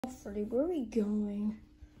Freddy, where are we going?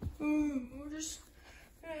 We're just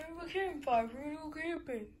have a campfire. We're gonna go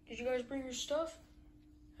camping. Did you guys bring your stuff?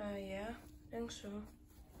 Yeah, I think so.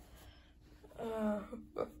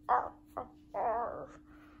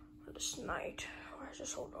 This night. Why is it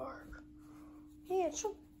so dark? Yeah, it's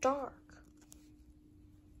so dark.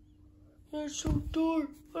 Yeah, it's so dark.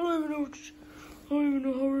 I don't even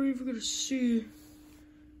know how we're even gonna see.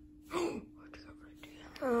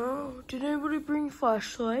 Oh, did anybody bring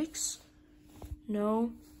flashlights?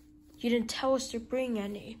 No, you didn't tell us to bring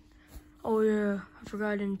any. Oh yeah, I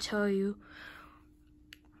forgot I didn't tell you.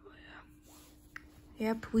 Oh, yeah.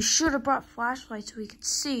 Yep, we should have brought flashlights so we could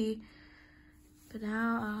see. But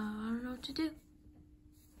now, I don't know what to do.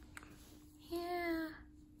 Yeah,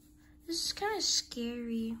 this is kind of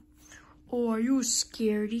scary. Oh, are you a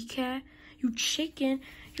scaredy cat? You chicken.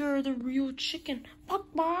 You're the real chicken.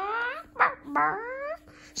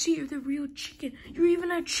 See, you're the real chicken. You're even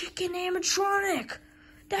a chicken animatronic.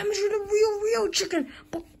 That means you're the real chicken.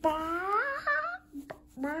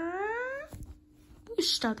 You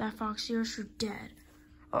stop that, Foxy, or else you're dead.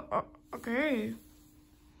 Okay.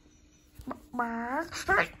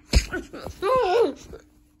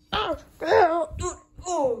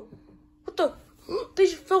 Oh, what the? They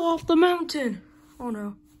just fell off the mountain. Oh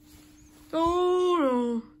no. Oh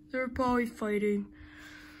no. They're probably fighting.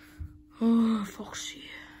 Oh, Foxy.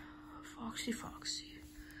 Foxy.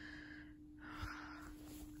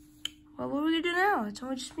 Well, what are we gonna do now? It's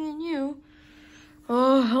only just me and you.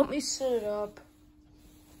 Oh, help me set it up.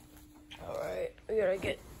 Alright, we gotta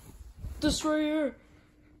get this right here.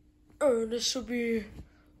 Oh, this will be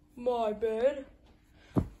my bed.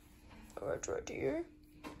 Alright, right here.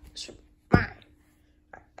 This will be mine.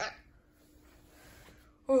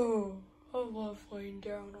 Oh, I love laying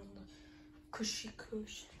down on the cushy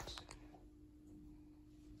cushions.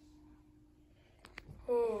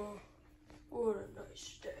 Oh, what a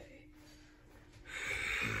nice day.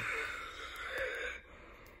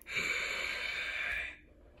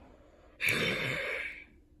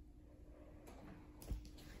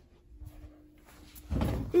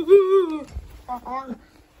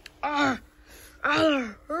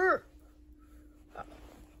 Hurt.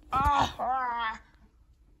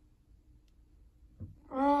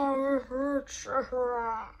 Oh, it hurts.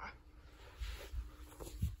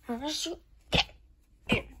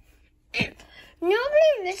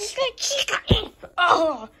 Nobody misses my chica.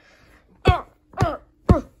 Oh,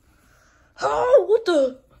 what the?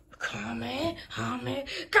 Come here,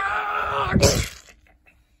 God!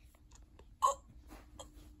 Oh,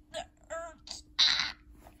 that hurts.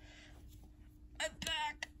 My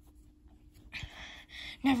back.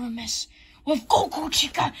 Never miss with Goku,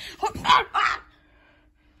 chica. What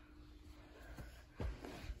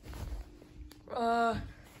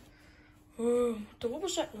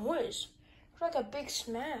was that noise? It was like a big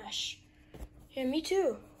smash. Yeah, me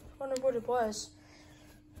too. I wonder what it was.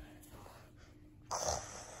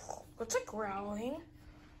 What's it growling?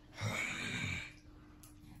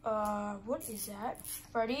 What is that?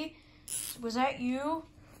 Freddy? Was that you?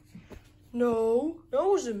 No, that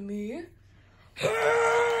wasn't me.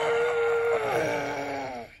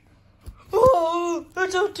 Oh,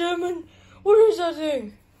 that's a demon. What is that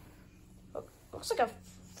thing? Looks like a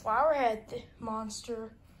flower head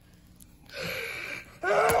monster.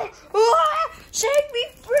 Save me,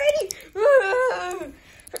 Freddy!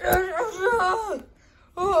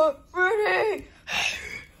 Oh, Freddy!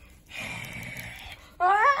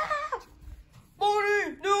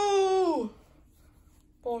 Bonnie, no!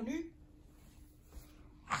 Bonnie?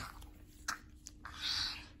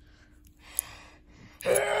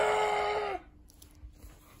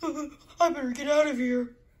 I better get out of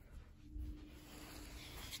here.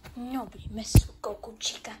 Nobody messes with Goku,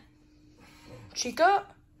 chica. Chica?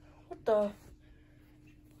 What the?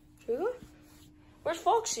 Chica? Where's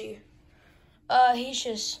Foxy? He's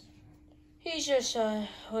just a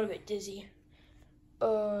little bit dizzy.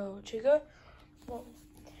 Chica? Well,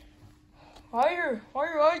 why are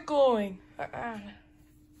your eyes glowing?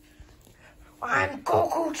 I'm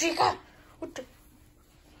Goku, Chica. What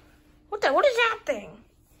is that thing?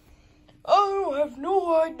 I don't have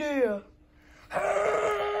no idea.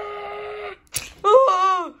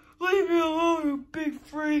 Oh, leave me alone, you big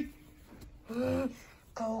freak.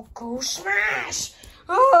 Goku smash!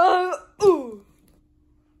 Ooh.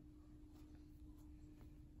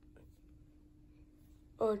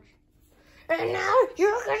 Oh, and now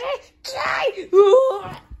you're gonna die!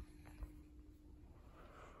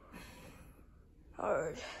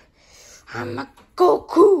 Alright. I'm a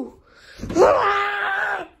Goku!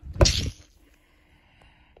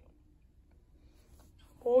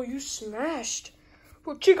 Oh, you smashed.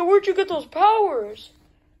 Well, Chica, where'd you get those powers?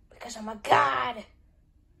 Because I'm a god.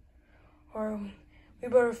 Or we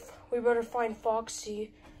better find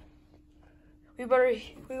Foxy. We better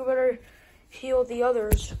heal the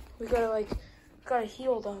others. We gotta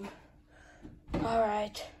heal them. All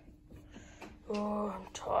right. Oh, I'm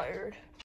tired.